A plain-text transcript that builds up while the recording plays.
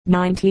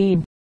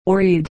19.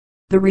 Oread.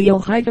 The real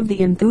height of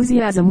the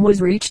enthusiasm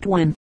was reached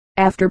when,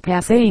 after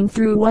passing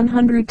through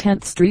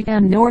 110th Street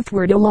and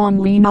northward along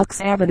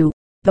Lenox Avenue,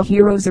 the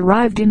heroes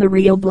arrived in the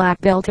real black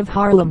belt of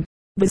Harlem.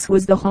 This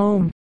was the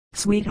home,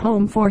 sweet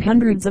home for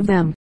hundreds of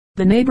them.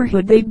 The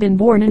neighborhood they'd been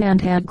born in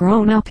and had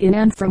grown up in,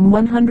 and from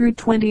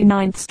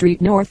 129th Street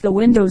north the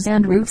windows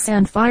and roofs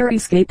and fire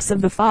escapes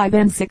of the 5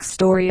 and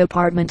 6-story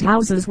apartment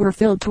houses were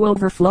filled to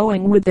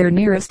overflowing with their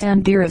nearest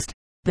and dearest.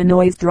 The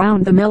noise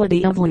drowned the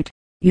melody of Lute,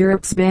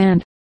 Europe's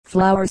band.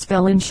 Flowers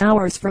fell in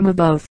showers from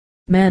above.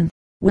 Men,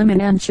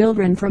 women and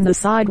children from the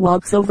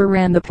sidewalks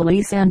overran the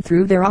police and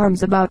threw their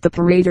arms about the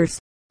paraders.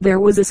 There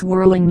was a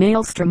swirling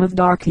maelstrom of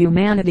dark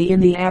humanity in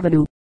the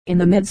avenue. In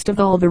the midst of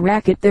all the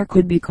racket there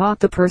could be caught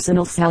the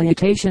personal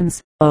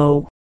salutations.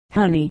 "Oh,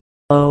 honey.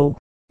 Oh,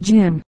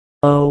 Jim.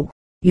 Oh,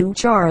 you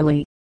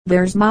Charlie.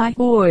 There's my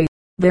boy.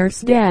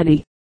 There's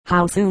Daddy.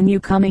 How soon you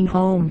coming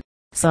home,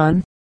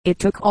 son?" It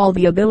took all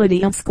the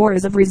ability of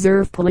scores of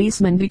reserve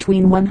policemen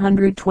between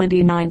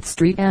 129th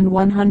Street and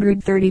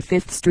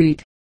 135th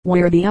Street,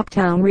 where the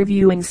Uptown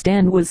reviewing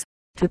stand was,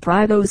 to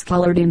pry those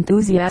colored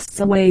enthusiasts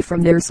away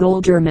from their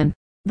soldiermen.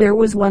 There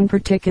was one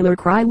particular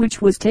cry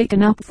which was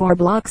taken up for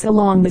blocks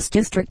along this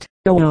district.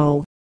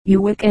 "Oh,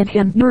 you wicked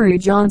Henry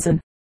Johnson,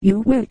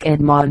 you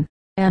wicked mon."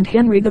 And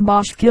Henry the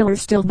Boche killer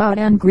still bowed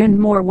and grinned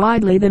more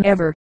widely than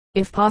ever.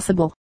 "If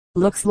possible,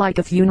 looks like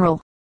a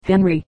funeral,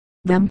 Henry.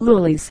 Them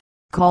lilies,"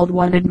 called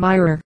one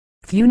admirer.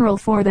 "Funeral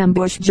for them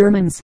Bush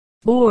Germans."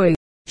 "Boy,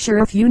 sure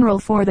a funeral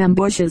for them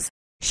Bushes,"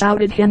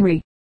 shouted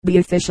Henry. The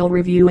official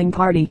reviewing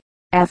party,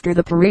 after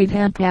the parade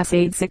had passed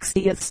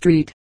 60th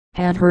Street,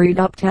 had hurried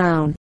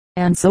uptown,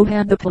 and so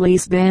had the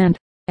police band,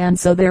 and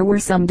so there were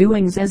some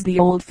doings as the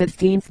old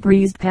 15th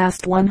breezed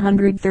past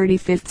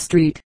 135th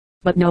Street.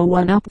 But no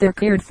one up there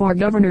cared for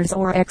governors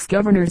or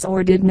ex-governors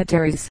or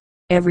dignitaries.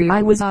 Every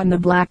eye was on the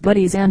Black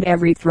Buddies and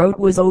every throat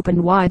was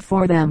opened wide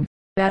for them.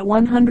 At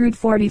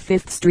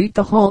 145th Street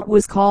the halt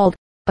was called.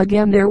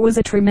 Again there was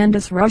a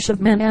tremendous rush of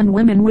men and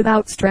women with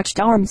outstretched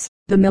arms.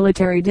 The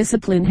military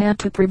discipline had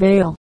to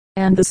prevail,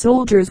 and the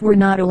soldiers were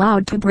not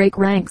allowed to break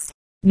ranks,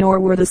 nor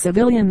were the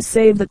civilians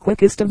save the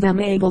quickest of them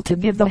able to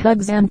give the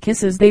hugs and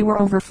kisses they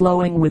were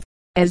overflowing with.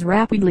 As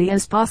rapidly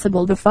as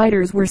possible the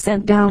fighters were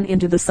sent down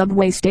into the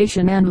subway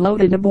station and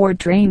loaded aboard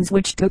trains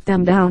which took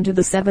them down to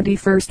the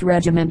 71st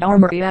Regiment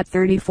Armory at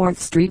 34th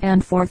Street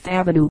and 4th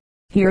Avenue.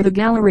 Here the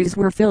galleries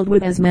were filled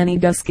with as many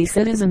dusky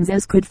citizens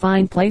as could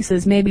find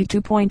places, maybe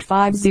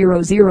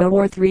 2.500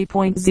 or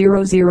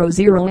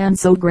 3.000, and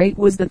so great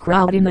was the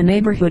crowd in the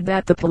neighborhood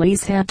that the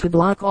police had to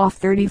block off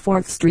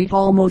 34th Street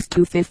almost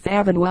to 5th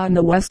Avenue on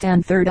the west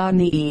and 3rd on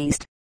the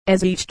east.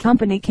 As each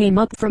company came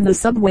up from the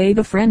subway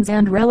the friends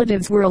and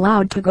relatives were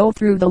allowed to go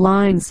through the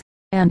lines,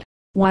 and,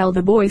 while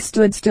the boys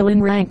stood still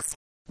in ranks,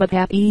 but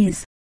at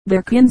ease,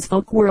 their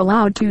kinsfolk were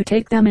allowed to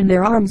take them in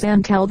their arms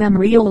and tell them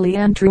really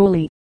and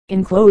truly,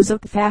 in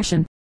close-up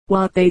fashion,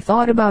 what they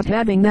thought about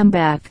having them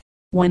back.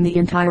 When the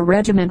entire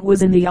regiment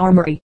was in the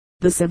armory,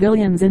 the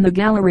civilians in the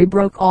gallery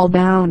broke all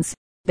bounds.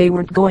 They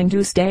weren't going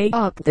to stay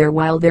up there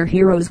while their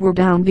heroes were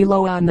down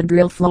below on the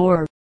drill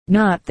floor.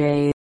 Not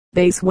they.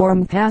 They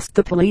swarmed past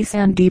the police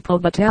and depot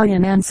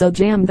battalion and so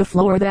jammed the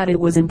floor that it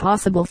was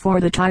impossible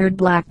for the tired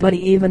Black Buddy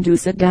even to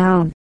sit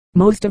down.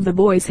 Most of the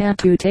boys had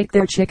to take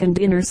their chicken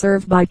dinner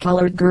served by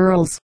colored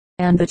girls,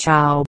 and the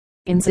chow,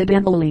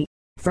 incidentally,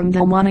 from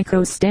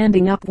Delmonico's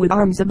standing up with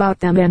arms about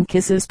them and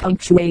kisses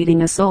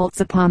punctuating assaults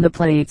upon the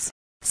plates.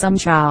 Some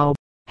chow,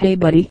 "Hey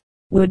buddy,"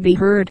 would be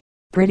heard.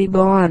 "Pretty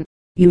gone.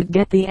 You'd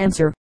get the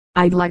answer.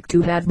 I'd like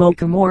to have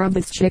boca more of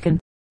this chicken."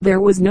 There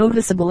was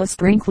noticeable a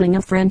sprinkling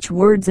of French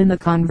words in the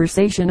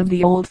conversation of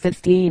the old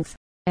 15th,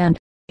 and,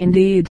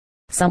 indeed,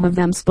 some of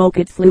them spoke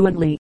it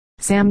fluently.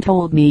 Sam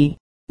told me,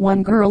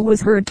 one girl was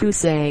heard to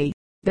say,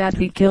 that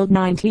he killed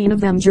 19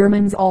 of them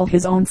Germans all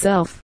his own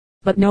self.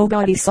 But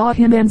nobody saw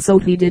him and so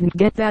he didn't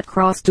get that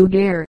cross to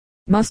bear.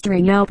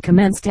 Mustering out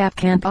commenced at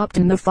Camp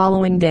Upton the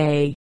following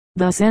day.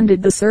 Thus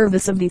ended the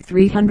service of the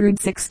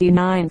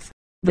 369th.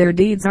 Their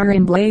deeds are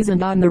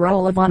emblazoned on the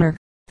roll of honor.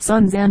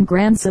 Sons and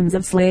grandsons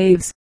of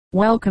slaves,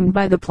 welcomed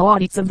by the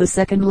plaudits of the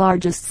second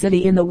largest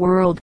city in the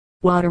world.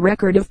 What a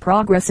record of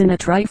progress in a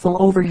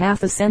trifle over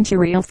half a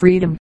century of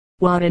freedom.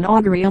 What an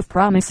augury of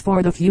promise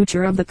for the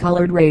future of the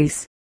colored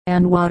race.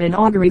 And what an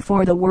augury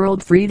for the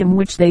world freedom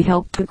which they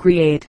helped to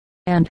create.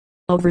 And,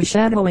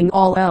 overshadowing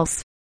all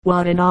else,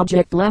 what an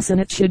object lesson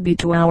it should be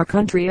to our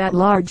country at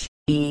large,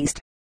 east,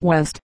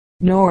 west,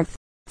 north,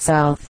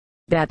 south,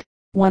 that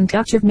one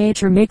touch of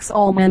nature makes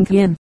all men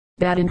kin,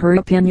 that in her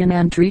opinion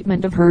and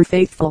treatment of her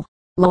faithful,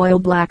 loyal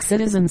black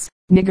citizens,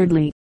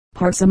 niggardly,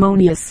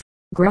 parsimonious,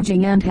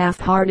 grudging and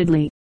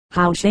half-heartedly,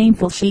 how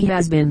shameful she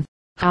has been,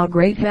 how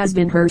great has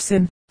been her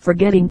sin,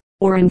 forgetting,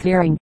 or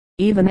uncaring,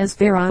 even as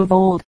Pharaoh of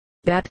old,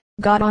 that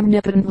God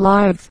omnipotent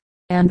lives,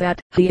 and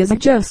that He is a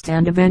just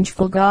and a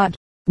vengeful God.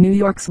 New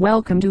York's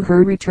welcome to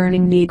her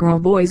returning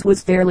Negro boys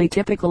was fairly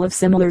typical of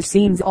similar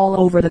scenes all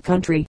over the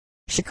country.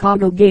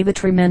 Chicago gave a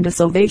tremendous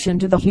ovation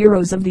to the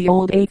heroes of the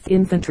old 8th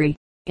Infantry.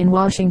 In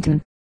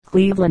Washington,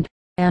 Cleveland,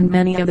 and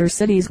many other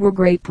cities were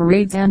great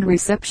parades and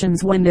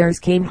receptions when theirs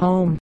came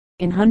home.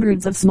 In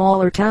hundreds of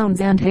smaller towns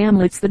and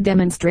hamlets the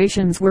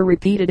demonstrations were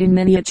repeated in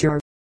miniature.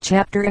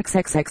 Chapter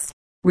XXX.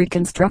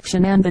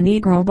 Reconstruction and the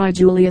Negro by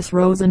Julius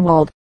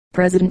Rosenwald.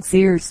 President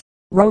Sears,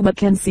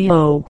 Roebuck and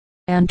Co.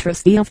 and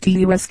trustee of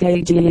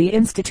TUSKGE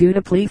Institute.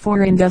 A plea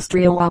for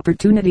industrial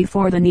opportunity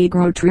for the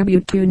Negro.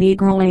 Tribute to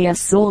Negro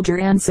as soldier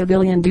and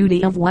civilian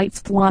duty of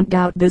whites. Plant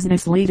out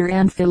business leader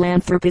and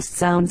philanthropist.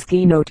 Sounds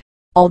keynote.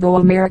 Although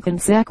American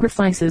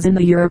sacrifices in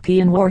the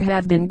European war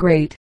have been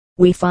great,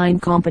 we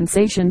find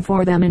compensation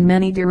for them in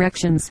many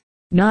directions.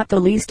 Not the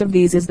least of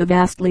these is the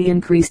vastly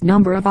increased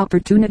number of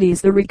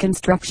opportunities the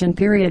Reconstruction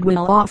period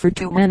will offer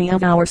to many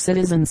of our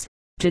citizens.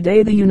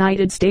 Today the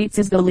United States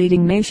is the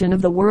leading nation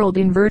of the world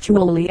in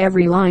virtually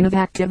every line of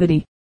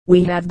activity.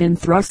 We have been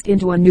thrust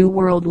into a new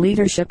world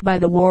leadership by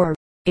the war.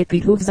 It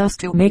behooves us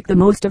to make the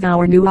most of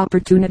our new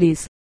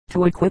opportunities.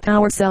 To equip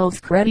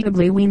ourselves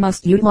creditably we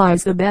must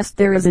utilize the best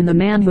there is in the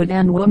manhood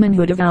and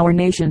womanhood of our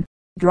nation,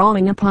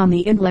 drawing upon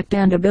the intellect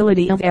and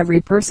ability of every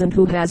person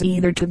who has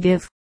either to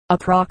give.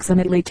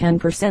 Approximately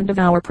 10% of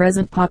our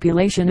present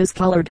population is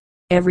colored.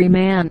 Every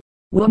man,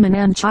 woman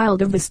and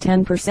child of this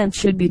 10%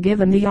 should be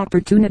given the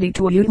opportunity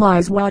to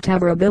utilize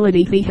whatever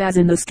ability he has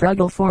in the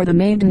struggle for the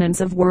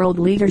maintenance of world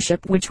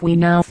leadership which we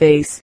now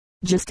face.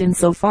 Just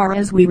insofar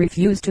as we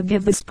refuse to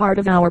give this part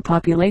of our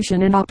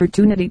population an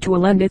opportunity to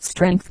lend its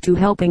strength to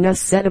helping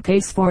us set a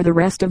pace for the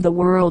rest of the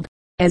world,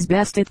 as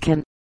best it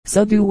can,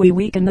 so do we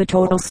weaken the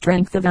total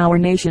strength of our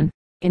nation.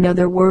 In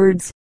other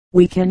words,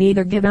 we can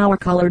either give our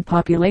colored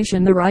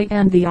population the right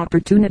and the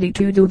opportunity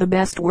to do the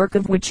best work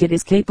of which it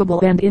is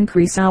capable and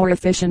increase our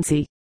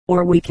efficiency,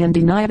 or we can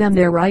deny them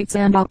their rights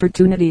and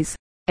opportunities,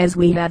 as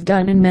we have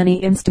done in many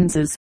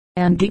instances,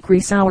 and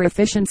decrease our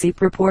efficiency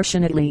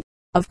proportionately.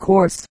 Of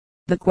course,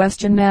 the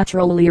question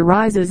naturally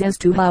arises as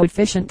to how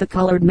efficient the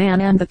colored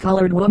man and the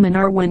colored woman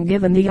are when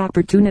given the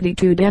opportunity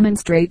to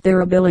demonstrate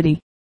their ability.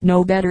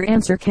 No better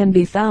answer can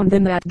be found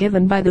than that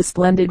given by the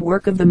splendid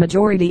work of the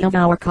majority of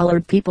our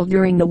colored people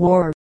during the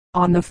war.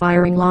 On the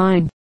firing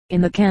line,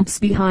 in the camps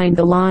behind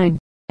the line,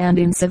 and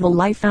in civil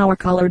life our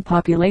colored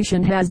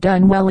population has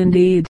done well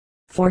indeed.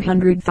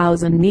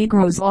 400,000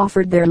 Negroes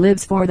offered their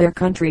lives for their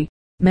country.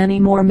 Many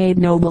more made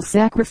noble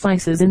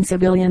sacrifices in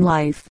civilian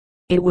life.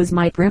 It was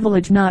my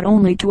privilege not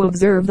only to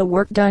observe the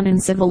work done in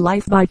civil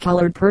life by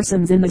colored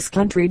persons in this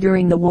country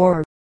during the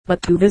war,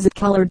 but to visit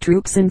colored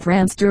troops in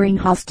France during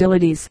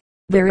hostilities.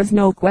 There is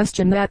no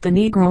question that the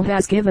Negro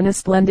has given a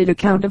splendid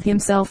account of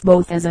himself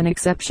both as an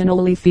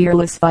exceptionally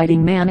fearless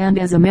fighting man and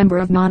as a member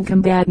of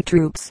non-combatant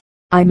troops.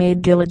 I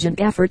made diligent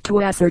effort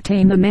to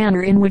ascertain the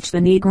manner in which the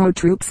Negro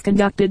troops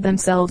conducted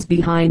themselves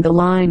behind the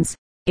lines.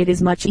 It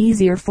is much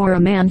easier for a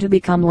man to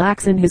become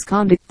lax in his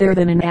conduct there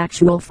than in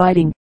actual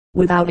fighting.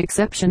 Without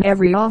exception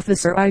every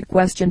officer I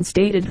questioned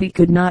stated he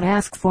could not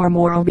ask for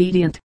more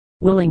obedient,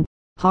 willing,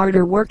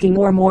 harder working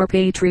or more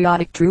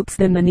patriotic troops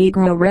than the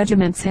Negro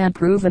regiments had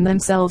proven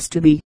themselves to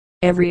be.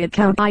 Every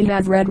account I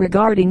have read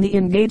regarding the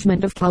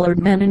engagement of colored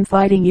men in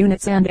fighting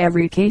units and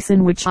every case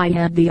in which I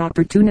had the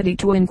opportunity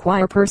to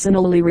inquire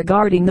personally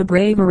regarding the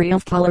bravery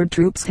of colored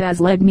troops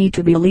has led me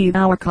to believe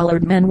our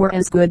colored men were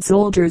as good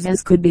soldiers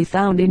as could be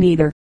found in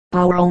either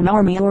our own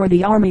army or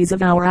the armies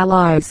of our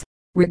allies,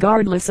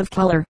 regardless of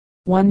color.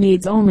 One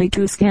needs only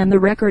to scan the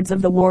records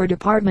of the War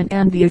Department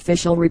and the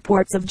official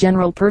reports of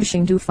General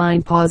Pershing to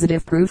find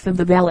positive proof of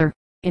the valor,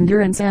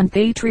 endurance and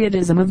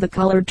patriotism of the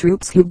colored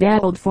troops who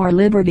battled for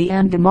liberty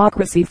and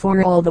democracy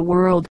for all the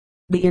world.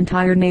 The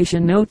entire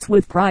nation notes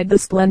with pride the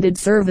splendid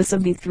service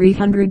of the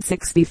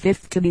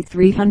 365th to the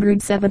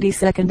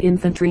 372nd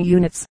Infantry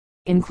Units,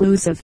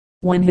 inclusive,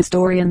 when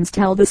historians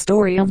tell the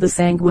story of the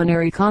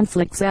sanguinary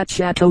conflicts at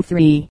Chateau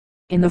III,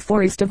 in the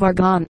forest of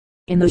Argonne,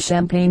 in the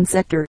Champagne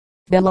sector,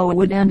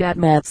 Belleau-Wood and at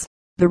Metz.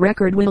 The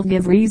record will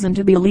give reason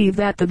to believe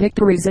that the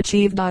victories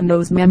achieved on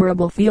those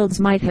memorable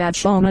fields might have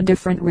shown a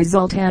different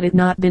result had it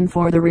not been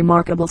for the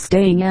remarkable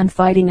staying and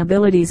fighting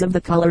abilities of the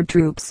colored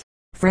troops.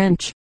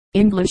 French,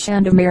 English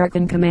and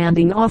American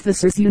commanding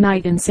officers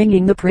unite in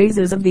singing the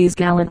praises of these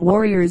gallant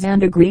warriors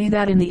and agree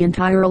that in the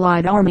entire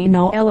Allied army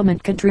no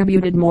element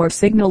contributed more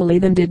signally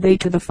than did they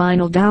to the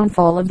final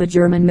downfall of the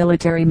German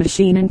military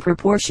machine in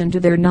proportion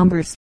to their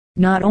numbers.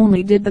 Not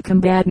only did the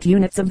combatant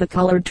units of the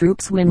colored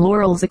troops win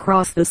laurels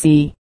across the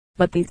sea,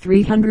 but the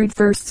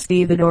 301st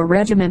Stevedore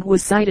Regiment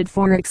was cited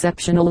for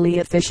exceptionally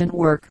efficient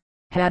work,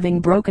 having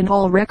broken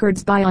all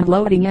records by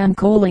unloading and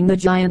coaling the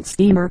giant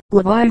steamer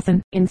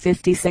Leviathan in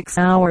 56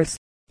 hours,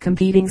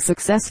 competing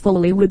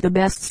successfully with the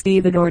best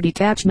Stevedore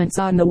detachments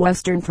on the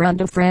western front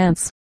of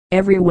France.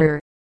 Everywhere,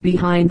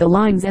 behind the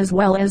lines as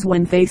well as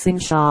when facing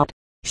shot,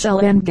 shell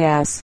and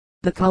gas,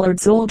 the colored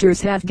soldiers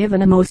have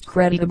given a most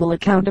creditable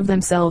account of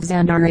themselves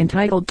and are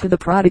entitled to the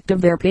product of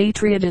their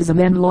patriotism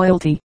and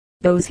loyalty.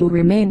 Those who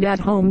remained at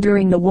home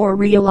during the war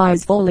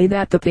realize fully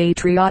that the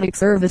patriotic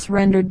service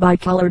rendered by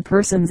colored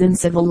persons in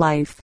civil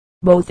life,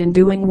 both in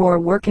doing war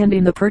work and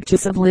in the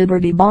purchase of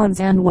liberty bonds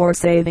and war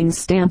savings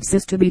stamps,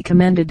 is to be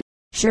commended.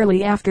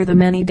 Surely after the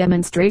many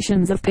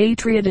demonstrations of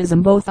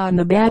patriotism both on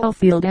the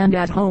battlefield and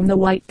at home, the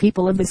white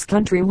people of this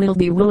country will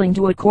be willing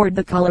to accord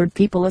the colored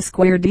people a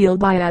square deal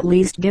by at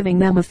least giving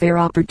them a fair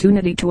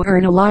opportunity to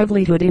earn a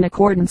livelihood in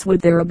accordance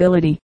with their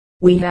ability.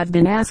 We have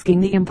been asking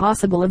the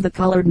impossible of the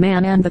colored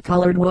man and the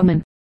colored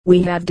woman.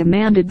 We have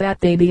demanded that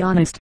they be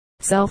honest,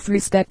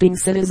 self-respecting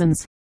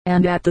citizens,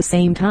 and at the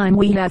same time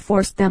we have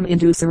forced them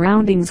into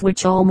surroundings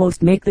which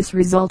almost make this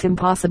result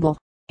impossible.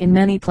 In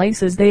many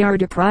places they are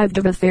deprived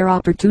of a fair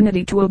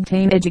opportunity to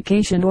obtain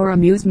education or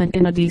amusement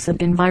in a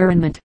decent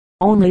environment.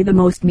 Only the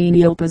most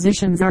menial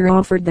positions are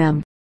offered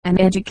them. An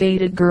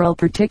educated girl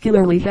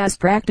particularly has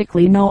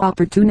practically no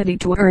opportunity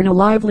to earn a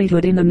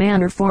livelihood in the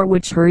manner for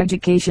which her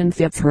education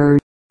fits her.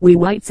 We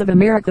whites of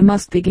America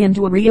must begin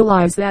to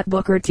realize that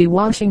Booker T.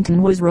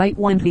 Washington was right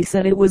when he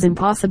said it was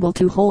impossible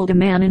to hold a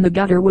man in the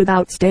gutter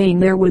without staying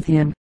there with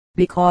him.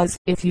 Because,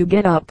 if you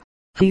get up,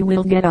 he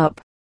will get up.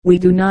 We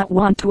do not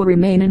want to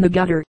remain in the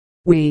gutter.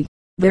 We,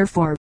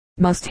 therefore,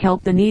 must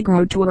help the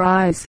Negro to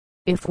arise.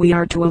 If we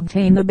are to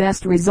obtain the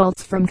best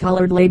results from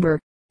colored labor,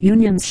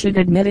 unions should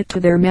admit it to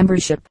their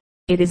membership.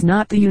 It is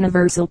not the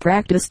universal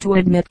practice to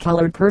admit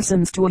colored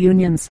persons to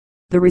unions.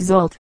 The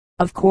result,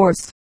 of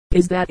course,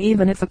 is that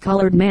even if a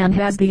colored man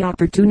has the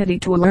opportunity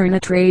to learn a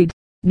trade,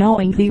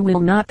 knowing he will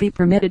not be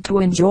permitted to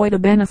enjoy the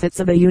benefits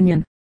of a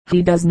union,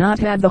 he does not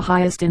have the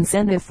highest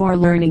incentive for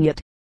learning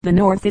it. The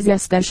North is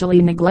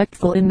especially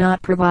neglectful in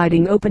not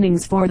providing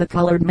openings for the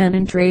colored men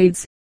in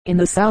trades. In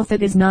the South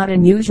it is not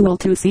unusual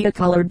to see a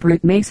colored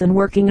brick mason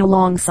working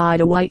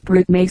alongside a white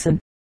brick mason.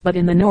 But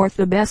in the North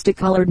the best a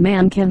colored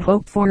man can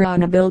hope for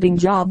on a building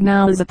job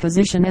now is a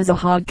position as a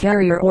hog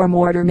carrier or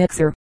mortar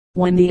mixer.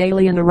 When the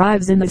alien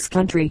arrives in this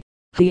country,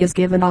 he is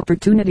given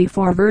opportunity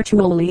for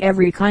virtually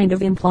every kind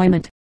of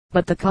employment.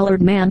 But the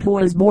colored man who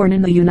is born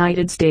in the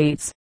United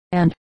States,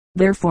 and,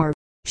 therefore,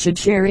 should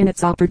share in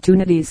its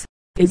opportunities,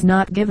 is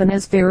not given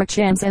as fair a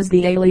chance as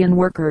the alien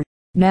worker.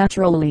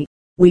 Naturally,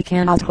 we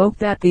cannot hope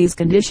that these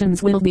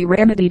conditions will be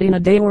remedied in a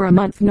day or a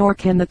month, nor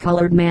can the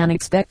colored man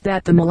expect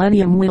that the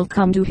millennium will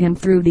come to him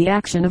through the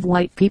action of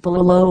white people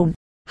alone.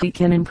 He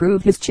can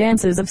improve his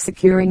chances of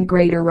securing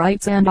greater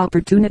rights and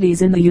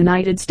opportunities in the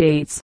United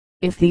States,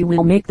 if he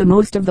will make the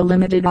most of the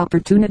limited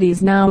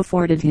opportunities now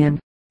afforded him.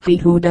 He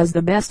who does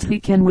the best he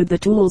can with the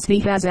tools he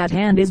has at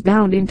hand is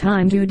bound in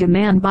time to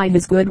demand by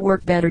his good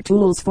work better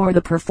tools for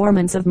the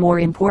performance of more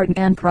important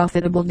and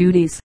profitable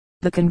duties.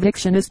 The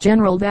conviction is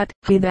general that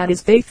he that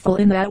is faithful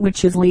in that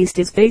which is least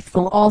is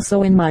faithful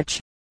also in much.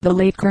 The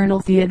late Colonel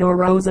Theodore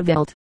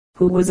Roosevelt,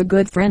 who was a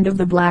good friend of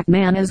the black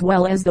man as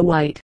well as the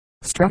white,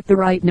 struck the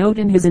right note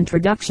in his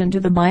introduction to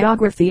the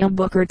biography of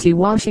Booker T.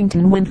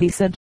 Washington when he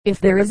said,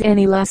 "If there is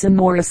any lesson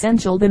more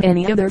essential than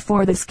any other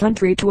for this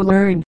country to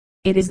learn,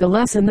 it is the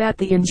lesson that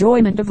the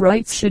enjoyment of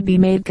rights should be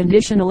made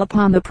conditional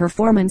upon the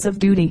performance of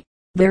duty.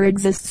 There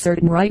exist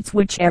certain rights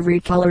which every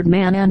colored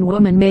man and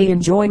woman may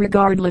enjoy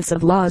regardless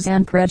of laws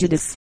and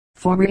prejudice.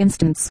 For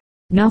instance,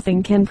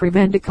 nothing can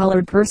prevent a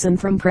colored person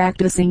from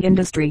practicing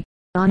industry,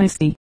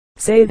 honesty,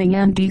 saving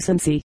and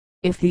decency,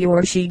 if he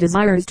or she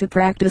desires to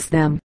practice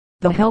them.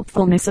 The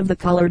helpfulness of the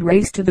colored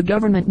race to the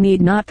government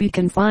need not be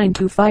confined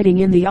to fighting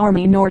in the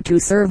army nor to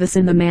service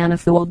in the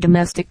manifold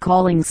domestic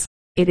callings.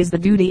 It is the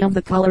duty of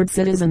the colored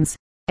citizens,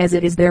 as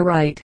it is their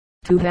right,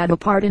 to have a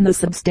part in the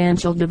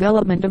substantial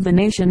development of the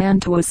nation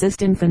and to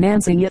assist in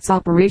financing its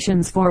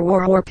operations for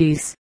war or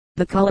peace.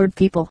 The colored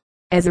people,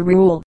 as a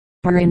rule,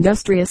 are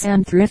industrious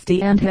and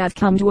thrifty and have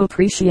come to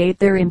appreciate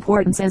their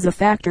importance as a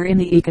factor in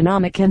the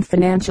economic and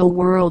financial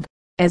world,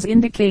 as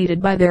indicated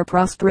by their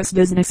prosperous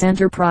business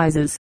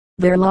enterprises,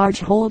 their large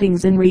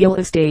holdings in real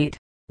estate,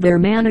 their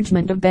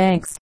management of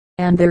banks,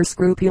 and their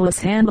scrupulous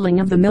handling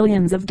of the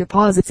millions of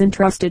deposits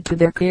entrusted to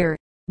their care.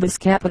 This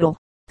capital,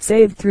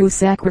 saved through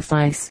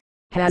sacrifice,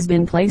 has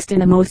been placed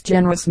in a most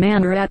generous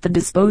manner at the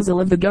disposal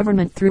of the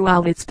government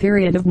throughout its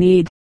period of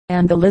need,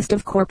 and the list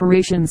of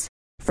corporations,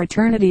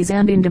 fraternities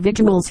and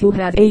individuals who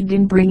have aided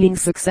in bringing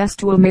success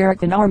to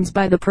American arms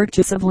by the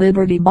purchase of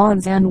Liberty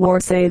bonds and war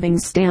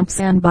savings stamps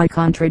and by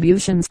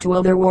contributions to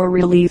other war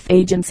relief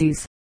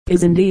agencies,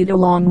 is indeed a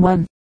long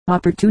one.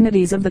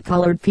 Opportunities of the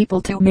colored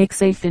people to make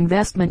safe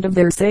investment of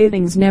their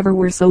savings never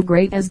were so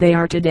great as they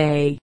are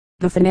today.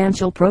 The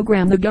financial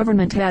program the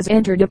government has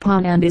entered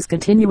upon and is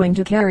continuing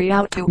to carry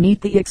out to meet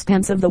the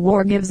expense of the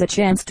war gives a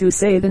chance to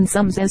save in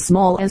sums as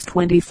small as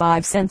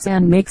 25 cents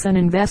and makes an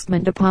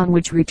investment upon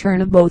which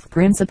return of both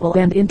principal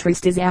and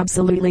interest is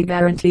absolutely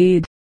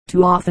guaranteed.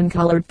 Too often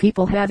colored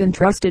people have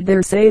entrusted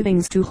their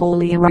savings to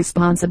wholly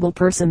irresponsible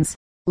persons,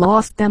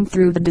 lost them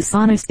through the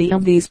dishonesty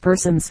of these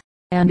persons,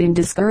 and in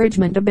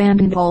discouragement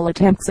abandoned all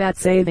attempts at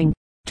saving.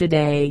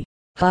 Today,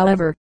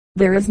 however,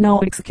 there is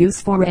no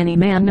excuse for any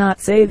man not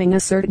saving a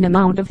certain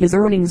amount of his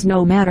earnings,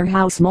 no matter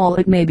how small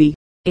it may be.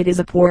 It is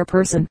a poor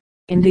person,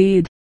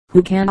 indeed,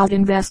 who cannot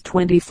invest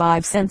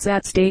 25 cents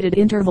at stated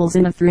intervals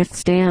in a thrift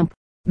stamp.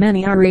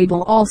 Many are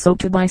able also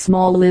to buy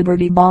small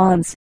Liberty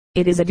bonds.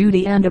 It is a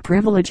duty and a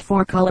privilege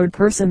for colored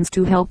persons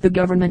to help the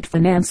government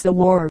finance the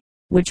war,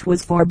 which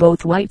was for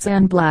both whites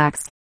and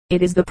blacks.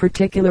 It is the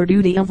particular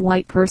duty of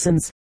white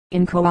persons,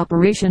 in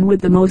cooperation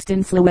with the most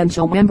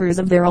influential members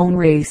of their own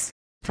race,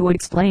 to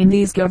explain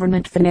these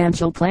government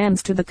financial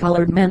plans to the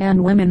colored men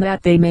and women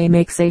that they may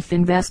make safe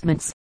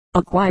investments,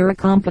 acquire a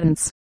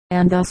competence,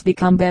 and thus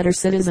become better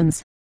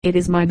citizens. It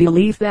is my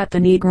belief that the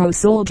Negro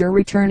soldier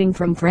returning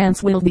from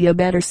France will be a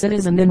better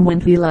citizen than when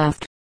he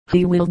left.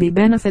 He will be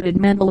benefited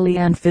mentally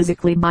and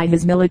physically by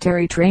his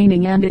military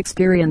training and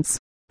experience.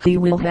 He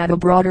will have a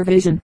broader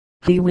vision.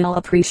 He will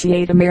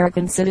appreciate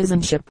American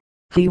citizenship.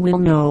 He will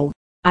know,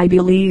 I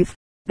believe,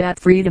 that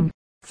freedom,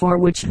 for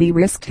which he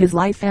risked his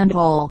life and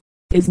all,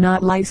 is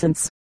not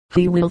license.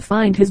 He will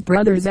find his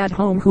brothers at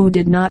home who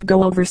did not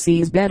go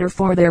overseas better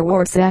for their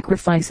war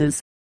sacrifices.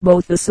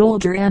 Both the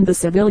soldier and the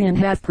civilian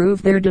have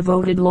proved their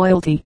devoted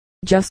loyalty.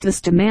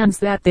 Justice demands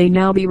that they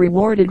now be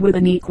rewarded with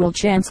an equal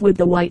chance with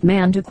the white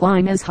man to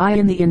climb as high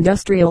in the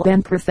industrial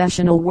and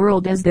professional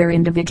world as their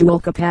individual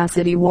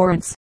capacity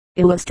warrants.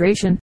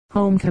 Illustration: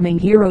 Homecoming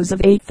Heroes of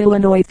 8th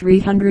Illinois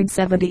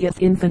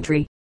 370th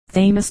Infantry.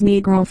 Famous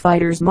Negro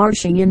fighters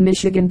marching in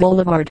Michigan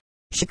Boulevard,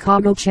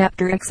 Chicago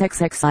Chapter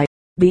XXXI.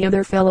 The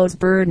Other Fellow's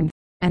Burden.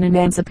 An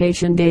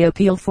Emancipation Day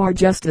Appeal for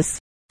Justice.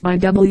 By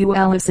W.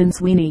 Allison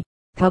Sweeney.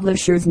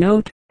 Publisher's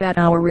note: at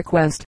our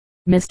request,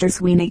 Mr.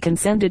 Sweeney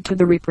consented to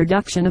the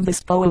reproduction of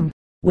this poem,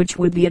 which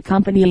with the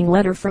accompanying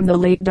letter from the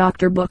late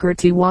Dr. Booker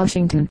T.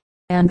 Washington,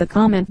 and the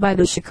comment by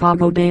the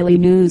Chicago Daily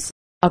News,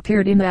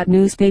 appeared in that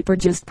newspaper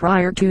just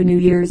prior to New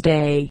Year's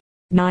Day,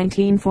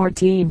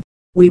 1914.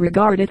 We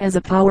regard it as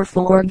a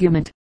powerful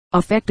argument,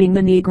 affecting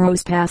the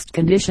Negro's past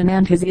condition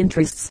and his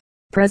interests.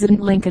 President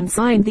Lincoln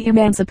signed the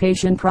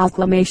Emancipation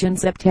Proclamation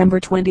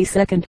September 22,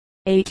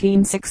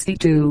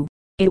 1862.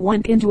 It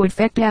went into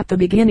effect at the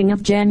beginning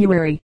of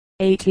January,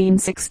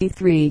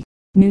 1863.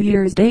 New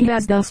Year's Day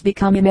has thus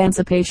become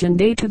Emancipation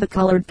Day to the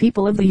colored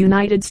people of the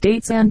United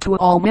States and to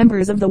all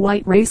members of the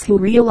white race who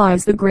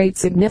realize the great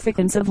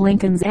significance of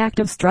Lincoln's act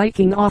of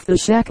striking off the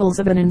shackles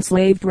of an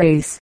enslaved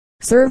race.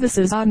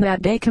 Services on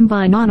that day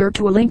combine honor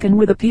to Lincoln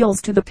with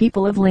appeals to the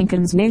people of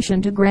Lincoln's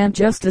nation to grant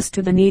justice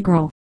to the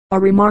Negro. A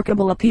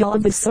remarkable appeal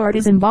of this sort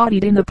is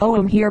embodied in the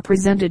poem here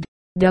presented.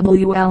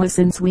 W.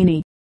 Allison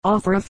Sweeney,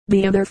 author of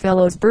The Other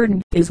Fellow's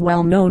Burden, is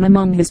well known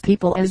among his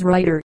people as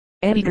writer,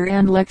 editor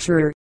and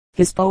lecturer.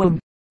 His poem,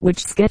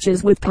 which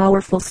sketches with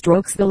powerful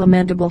strokes the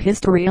lamentable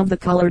history of the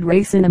colored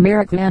race in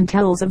America and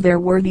tells of their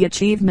worthy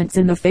achievements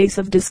in the face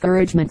of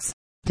discouragements,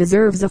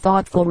 deserves a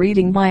thoughtful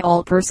reading by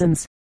all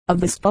persons. Of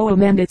this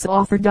poem and its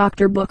author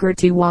Dr. Booker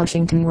T.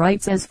 Washington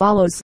writes as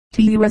follows: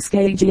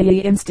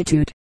 TUSKGA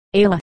Institute,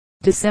 Ala,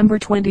 December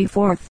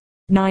 24,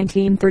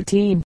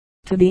 1913.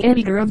 To the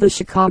editor of the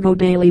Chicago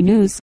Daily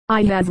News,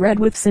 I have read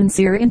with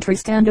sincere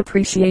interest and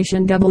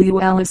appreciation W.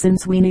 Allison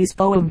Sweeney's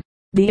poem,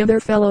 The Other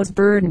Fellow's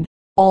Burden.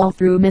 All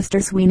through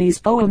Mr. Sweeney's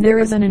poem there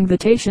is an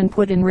invitation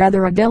put in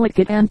rather a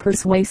delicate and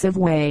persuasive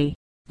way,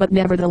 but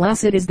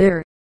nevertheless it is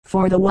there,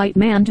 for the white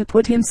man to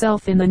put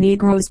himself in the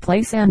Negro's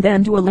place and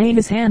then to lay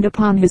his hand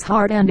upon his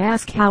heart and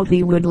ask how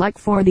he would like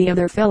for the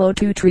other fellow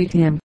to treat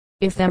him.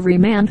 If every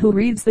man who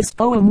reads this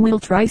poem will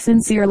try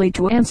sincerely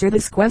to answer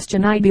this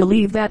question, I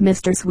believe that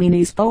Mr.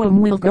 Sweeney's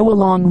poem will go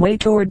a long way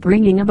toward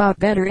bringing about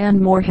better and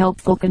more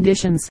helpful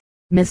conditions.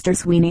 Mr.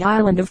 Sweeney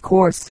Island, of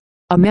course,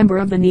 a member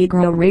of the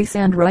Negro race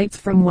and writes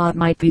from what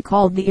might be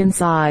called the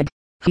inside.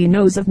 He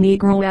knows of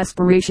Negro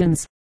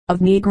aspirations, of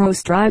Negro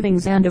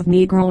strivings and of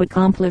Negro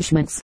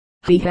accomplishments.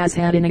 He has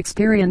had an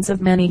experience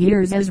of many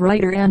years as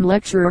writer and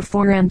lecturer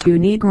for and to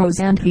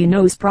Negroes, and he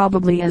knows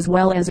probably as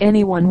well as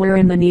anyone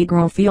wherein the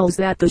Negro feels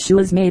that the shoe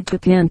is made to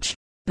pinch.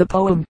 The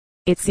poem,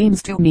 it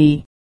seems to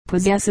me,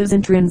 possesses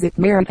intrinsic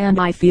merit, and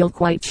I feel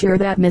quite sure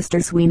that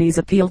Mr. Sweeney's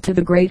appeal to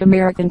the great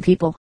American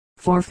people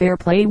for fair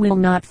play will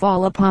not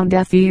fall upon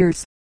deaf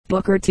ears.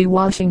 Booker T.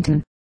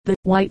 Washington. The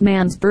white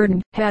man's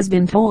burden has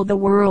been told the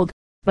world,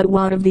 but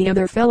what of the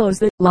other fellows,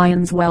 the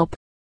lion's whelp?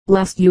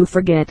 Lest you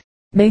forget,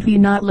 may he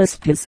not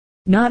lisp his,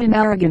 not in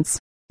arrogance,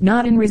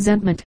 not in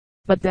resentment,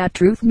 but that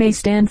truth may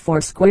stand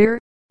for square.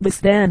 This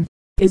then,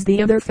 is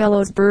the other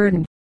fellow's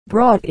burden,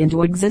 brought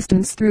into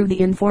existence through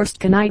the enforced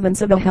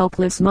connivance of a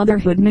helpless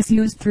motherhood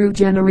misused through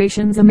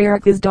generations,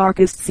 America's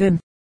darkest sin.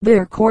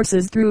 There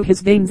courses through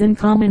his veins in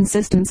calm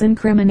insistence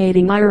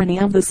incriminating irony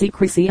of the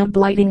secrecy of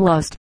blighting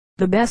lust,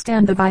 the best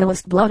and the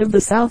vilest blood of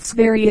the South's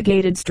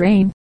variegated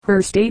strain,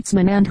 her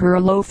statesmen and her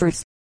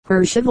loafers,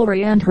 her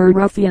chivalry and her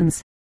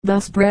ruffians,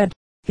 thus bred.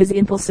 His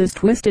impulses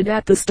twisted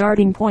at the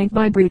starting point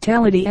by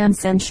brutality and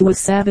sensuous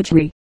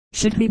savagery.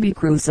 Should he be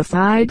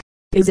crucified?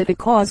 Is it a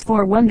cause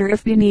for wonder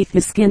if beneath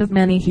his skin of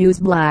many hues,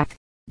 black,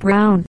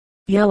 brown,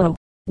 yellow,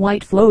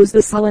 white, flows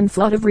the sullen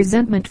flood of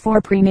resentment for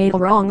prenatal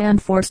wrong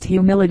and forced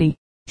humility?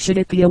 Should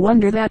it be a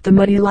wonder that the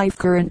muddy life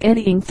current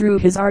eddying through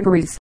his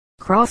arteries,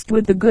 crossed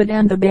with the good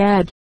and the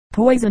bad,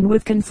 poisoned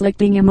with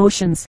conflicting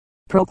emotions,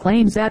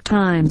 proclaims at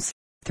times,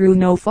 through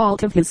no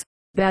fault of his,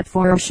 that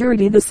for a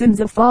surety the sins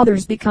of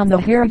fathers become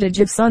the heritage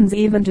of sons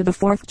even to the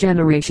fourth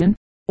generation,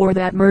 or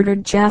that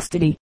murdered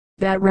chastity,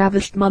 that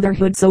ravished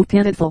motherhood so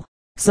pitiful,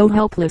 so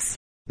helpless,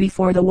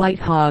 before the white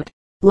hot,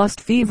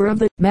 lust fever of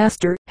the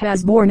master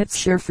has borne its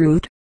sure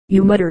fruit.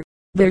 You mutter,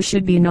 there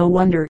should be no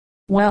wonder.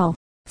 Well,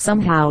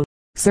 somehow,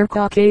 Sir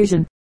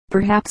Caucasian,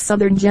 perhaps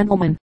Southern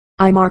gentleman,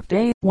 I marked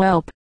a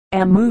whelp,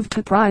 am moved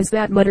to prize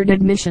that muttered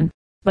admission.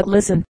 But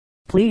listen,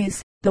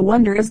 please, the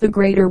wonder is the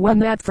greater one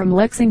that from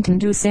Lexington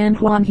to San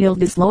Juan Hill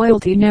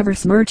disloyalty never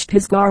smirched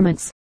his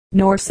garments,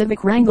 nor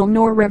civic wrangle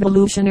nor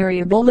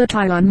revolutionary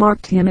bulletin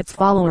marked him its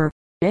follower.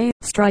 A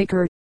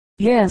striker,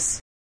 yes,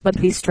 but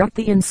he struck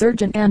the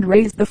insurgent and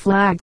raised the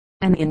flag.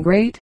 An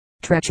ingrate,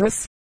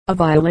 treacherous, a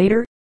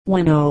violator,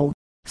 when oh,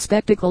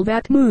 spectacle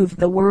that moved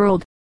the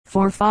world.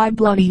 For 5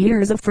 bloody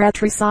years of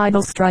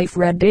fratricidal strife,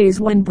 red days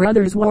when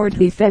brothers warred,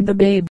 he fed the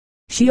babe,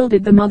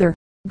 shielded the mother,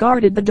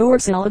 guarded the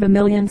doorsill of a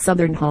million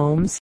southern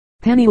homes,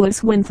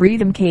 penniless when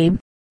freedom came.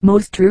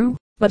 Most true,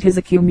 but his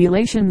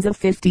accumulations of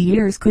 50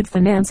 years could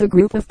finance a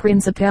group of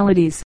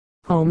principalities.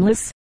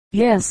 Homeless,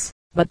 yes,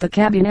 but the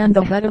cabin and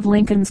the hut of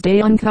Lincoln's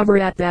day uncover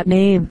at that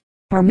name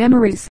our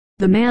memories.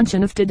 The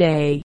mansion of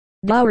today,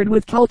 dowered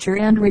with culture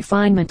and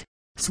refinement,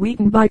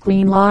 sweetened by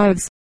clean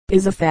lives,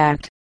 is a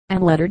fact,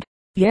 and lettered,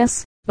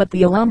 yes, but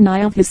the alumni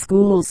of his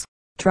schools,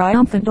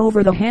 triumphant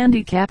over the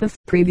handicap of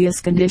previous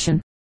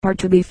condition, are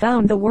to be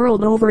found the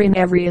world over in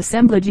every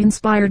assemblage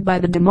inspired by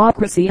the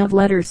democracy of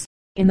letters.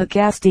 In the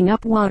casting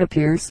up what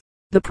appears,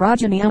 the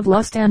progeny of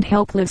lust and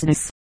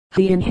helplessness,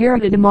 he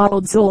inherited a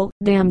mottled soul,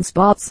 damned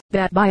spots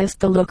that biased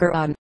the looker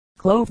on,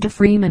 clove to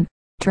freemen,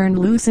 turned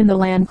loose in the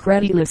land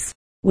credulous,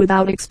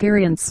 without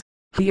experience.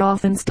 He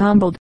often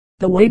stumbled,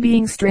 the way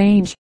being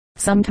strange,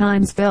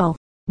 sometimes fell,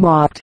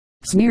 mocked,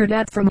 sneered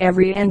at from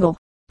every angle,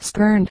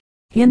 spurned,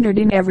 hindered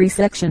in every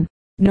section,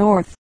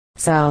 north,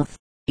 south,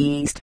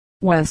 east,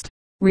 west,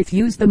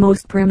 refused the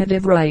most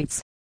primitive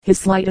rights. His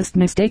slightest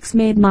mistakes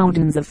made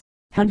mountains of,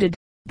 hunted,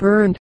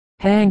 burned,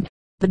 hanged,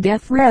 the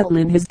death rattle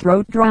in his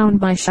throat drowned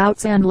by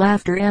shouts and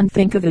laughter, and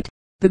think of it,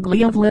 the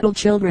glee of little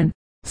children.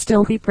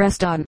 Still he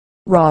pressed on,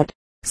 wrought,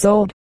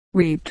 sowed,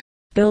 reaped,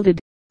 builded,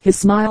 his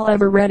smile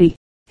ever ready,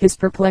 his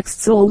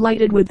perplexed soul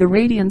lighted with the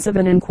radiance of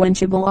an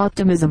unquenchable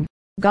optimism.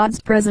 God's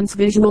presence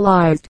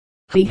visualized,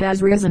 he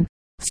has risen,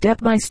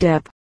 step by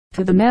step,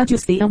 to the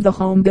majesty of the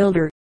home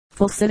builder,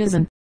 full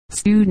citizen,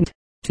 student,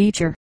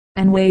 teacher,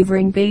 and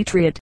wavering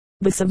patriot.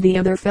 This of the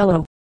other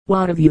fellow,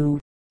 what of you,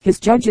 his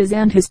judges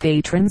and his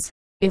patrons?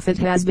 If it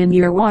has been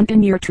your wont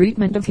in your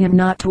treatment of him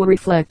not to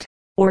reflect,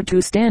 or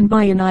to stand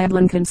by in idle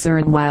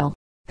unconcern while,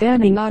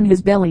 panting on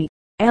his belly,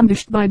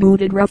 ambushed by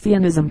booted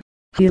ruffianism,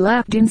 he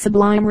lapped in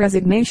sublime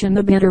resignation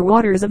the bitter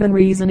waters of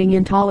unreasoning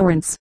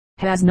intolerance,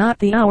 has not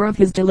the hour of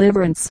his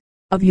deliverance,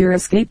 of your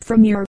escape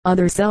from your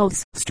other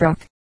selves,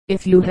 struck?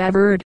 If you have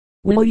erred,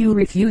 will you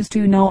refuse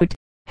to know it?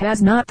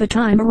 Has not the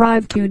time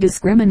arrived to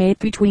discriminate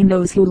between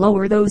those who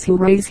lower, those who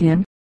raise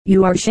him?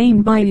 You are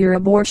shamed by your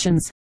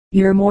abortions,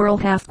 your moral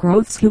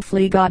half-growths who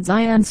flee God's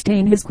eye and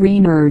stain his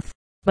green earth.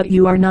 But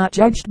you are not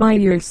judged by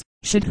yours.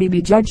 Should he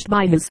be judged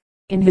by his?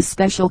 In his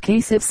special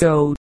case, if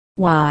so,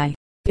 why,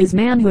 is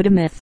manhood a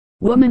myth,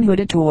 womanhood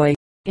a toy,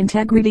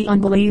 integrity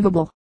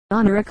unbelievable,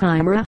 honor a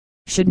chimera?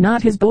 Should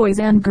not his boys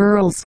and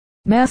girls,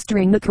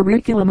 mastering the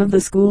curriculum of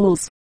the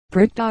schools,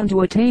 pricked on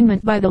to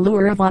attainment by the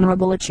lure of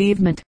honorable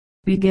achievement,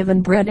 be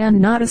given bread and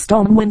not a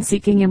stone when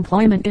seeking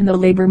employment in the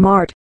labor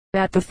mart,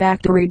 at the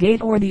factory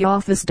gate or the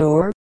office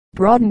door,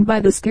 broadened by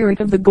the spirit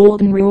of the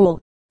golden rule?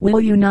 Will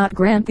you not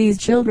grant these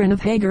children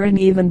of Hagar an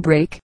even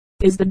break?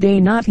 Is the day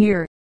not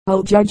here,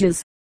 O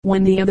judges,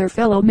 when the other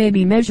fellow may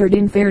be measured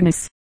in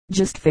fairness,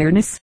 just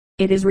fairness?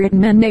 It is written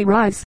men may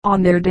rise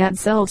on their dead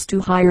selves to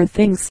higher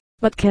things,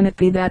 but can it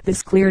be that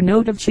this clear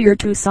note of cheer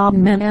to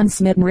sodden men and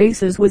smitten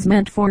races was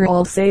meant for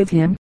all save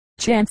him?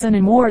 Chance and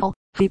immortal,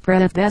 he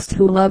prayeth best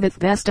who loveth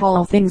best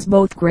all things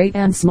both great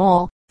and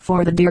small,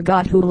 for the dear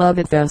God who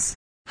loveth thus,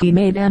 he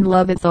made and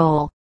loveth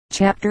all.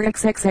 Chapter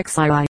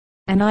XXXII.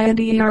 An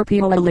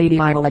INDERPO, a Lady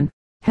Ireland,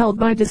 held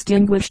by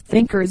distinguished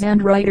thinkers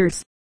and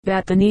writers,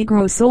 that the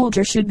Negro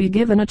soldier should be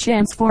given a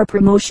chance for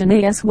promotion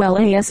as well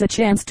as a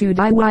chance to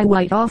die. Why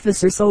white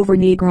officers over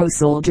Negro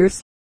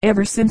soldiers?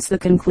 Ever since the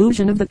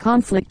conclusion of the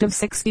conflict of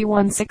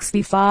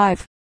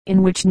 61-65,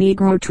 in which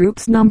Negro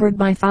troops numbered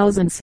by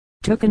thousands,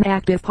 took an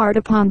active part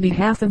upon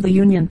behalf of the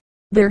Union,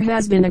 there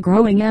has been a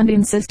growing and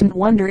insistent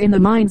wonder in the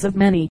minds of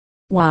many,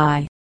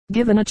 why,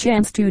 given a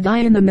chance to die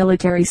in the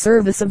military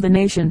service of the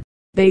nation,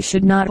 they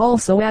should not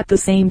also at the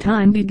same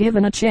time be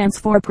given a chance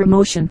for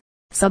promotion.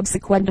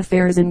 Subsequent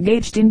affairs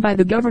engaged in by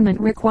the government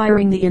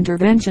requiring the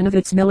intervention of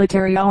its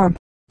military arm,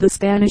 the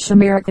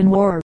Spanish-American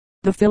War,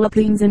 the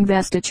Philippines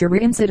investiture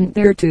incident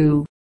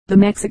thereto, the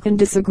Mexican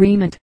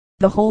disagreement,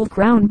 the whole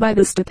crowned by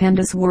the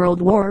stupendous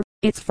World War,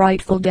 its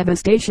frightful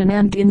devastation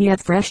and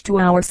yet fresh to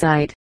our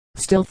sight,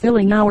 still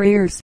filling our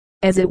ears,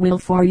 as it will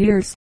for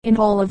years, in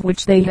all of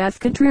which they have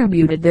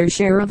contributed their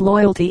share of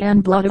loyalty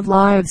and blood of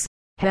lives,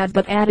 had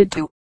but added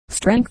to,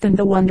 strengthened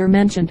the wonder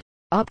mentioned.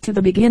 Up to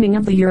the beginning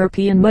of the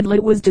European muddle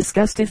it was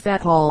discussed, if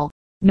at all,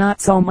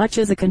 not so much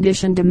as a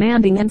condition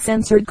demanding and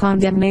censored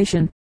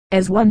condemnation,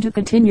 as one to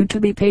continue to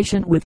be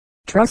patient with,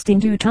 trusting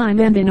due time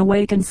and an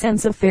awakened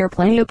sense of fair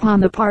play upon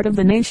the part of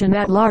the nation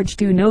at large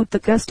to note the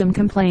custom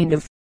complained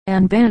of,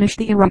 and banish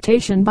the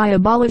irritation by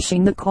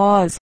abolishing the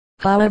cause.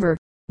 However,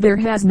 there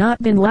has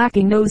not been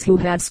lacking those who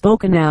have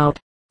spoken out,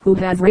 who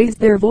have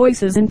raised their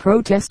voices in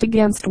protest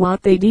against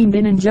what they deemed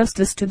an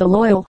injustice to the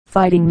loyal,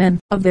 fighting men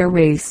of their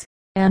race,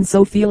 and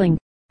so feeling,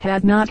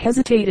 had not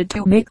hesitated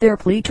to make their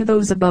plea to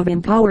those above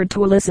empowered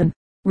to listen,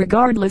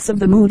 regardless of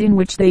the mood in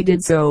which they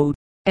did so.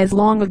 As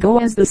long ago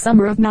as the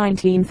summer of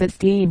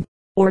 1915,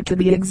 or to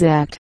be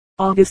exact,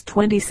 August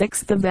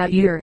 26th of that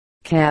year,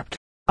 Capt.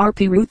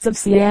 R.P. Roots of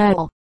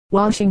Seattle,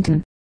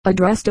 Washington,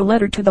 addressed a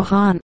letter to the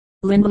Hon.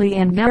 Lindley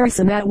and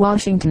Garrison at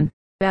Washington,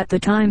 at the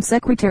time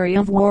Secretary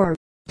of War,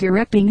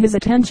 directing his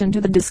attention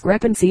to the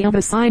discrepancy of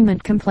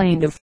assignment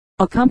complained of,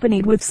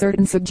 accompanied with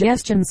certain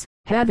suggestions,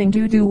 having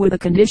to do with a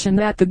condition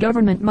that the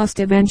government must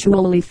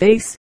eventually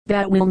face,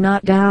 that will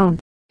not down,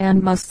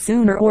 and must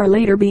sooner or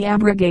later be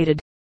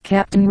abrogated.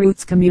 Captain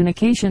Root's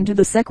communication to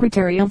the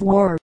Secretary of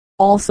War,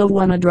 also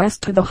one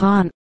addressed to the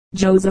Hon.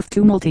 Joseph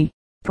Tumulty,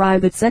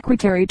 Private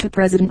Secretary to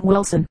President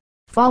Wilson,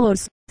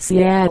 follows.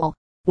 Seattle,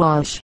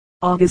 Wash,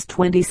 August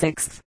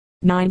 26,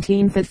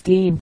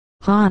 1915.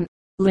 Hon.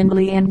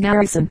 Lindley and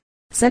Garrison,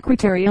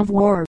 Secretary of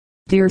War.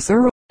 Dear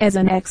Sir, as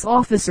an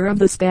ex-officer of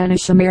the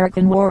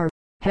Spanish-American War,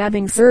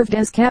 having served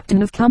as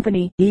Captain of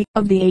Company E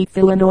of the 8th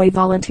Illinois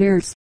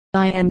Volunteers,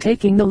 I am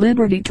taking the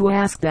liberty to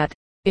ask that,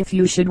 if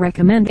you should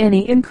recommend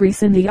any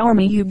increase in the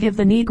army, you give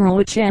the Negro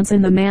a chance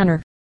in the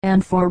manner,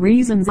 and for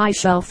reasons I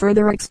shall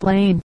further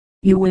explain.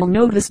 You will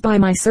notice by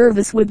my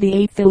service with the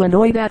 8th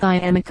Illinois that I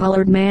am a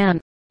colored man,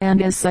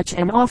 and as such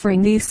am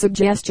offering these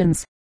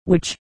suggestions,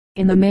 which,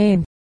 in the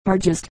main, are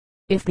just,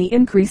 if the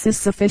increase is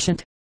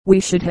sufficient, we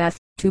should have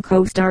 2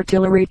 coast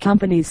artillery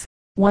companies,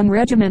 1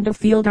 regiment of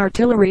field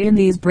artillery. In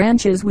these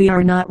branches we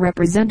are not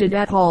represented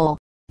at all.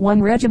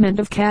 1 regiment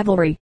of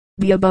cavalry,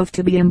 the above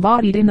to be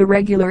embodied in the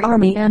regular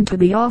army and to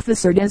be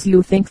officered as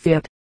you think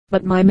fit.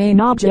 But my main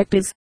object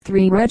is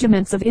 3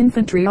 regiments of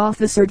infantry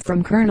officered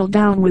from colonel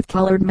down with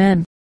colored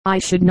men. I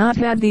should not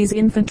have these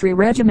infantry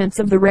regiments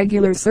of the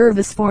regular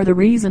service for the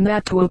reason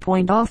that to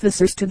appoint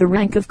officers to the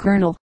rank of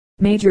colonel,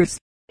 majors,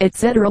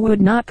 etc. would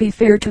not be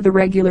fair to the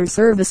regular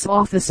service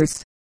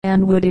officers,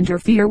 and would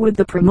interfere with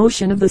the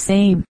promotion of the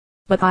same.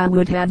 But I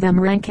would have them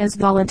rank as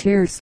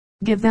volunteers,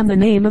 give them the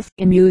name of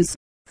in-use,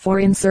 for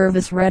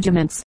in-service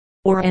regiments,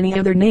 or any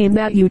other name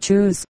that you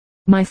choose.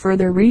 My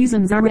further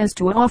reasons are as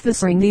to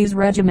officering these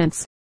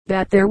regiments,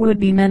 that there would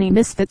be many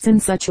misfits in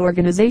such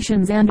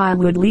organizations, and I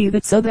would leave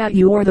it so that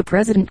you or the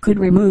President could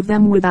remove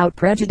them without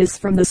prejudice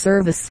from the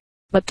service,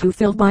 but to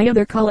fill by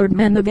other colored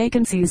men the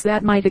vacancies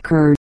that might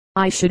occur.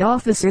 I should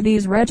officer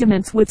these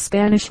regiments with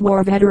Spanish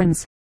War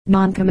veterans,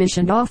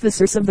 non-commissioned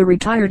officers of the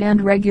retired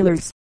and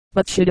regulars,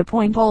 but should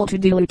appoint all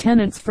to-be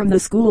lieutenants from the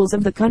schools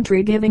of the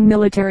country giving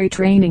military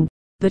training.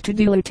 The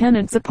to-be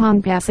lieutenants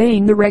upon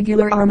passing the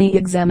regular army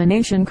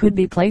examination could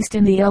be placed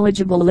in the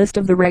eligible list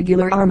of the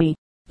regular army,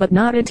 but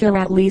not until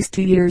at least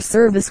 2 years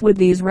service with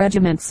these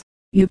regiments.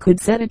 You could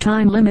set a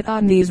time limit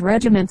on these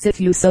regiments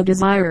if you so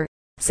desire,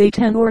 say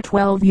 10 or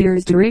 12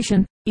 years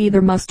duration,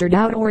 either mustered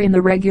out or in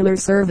the regular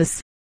service.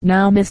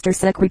 Now, Mr.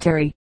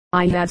 Secretary,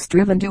 I have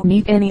striven to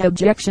meet any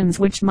objections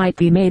which might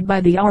be made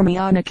by the army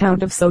on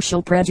account of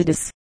social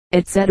prejudice,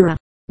 etc.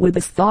 With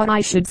this thought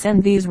I should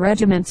send these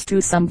regiments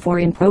to some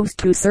foreign post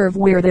to serve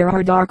where there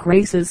are dark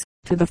races,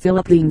 to the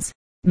Philippines,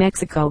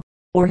 Mexico,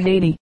 or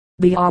Haiti.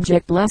 The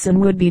object lesson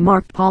would be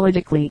marked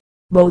politically,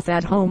 both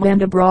at home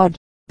and abroad.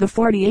 The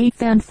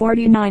 48th and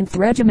 49th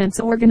regiments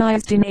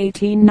organized in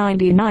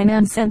 1899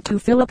 and sent to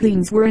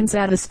Philippines were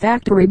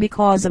unsatisfactory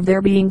because of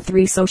there being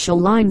 3 social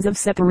lines of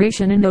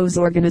separation in those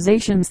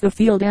organizations. The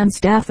field and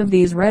staff of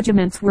these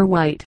regiments were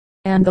white,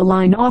 and the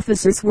line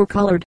officers were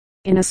colored.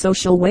 In a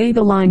social way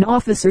the line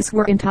officers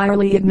were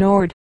entirely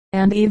ignored,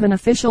 and even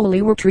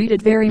officially were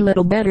treated very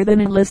little better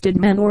than enlisted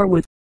men or with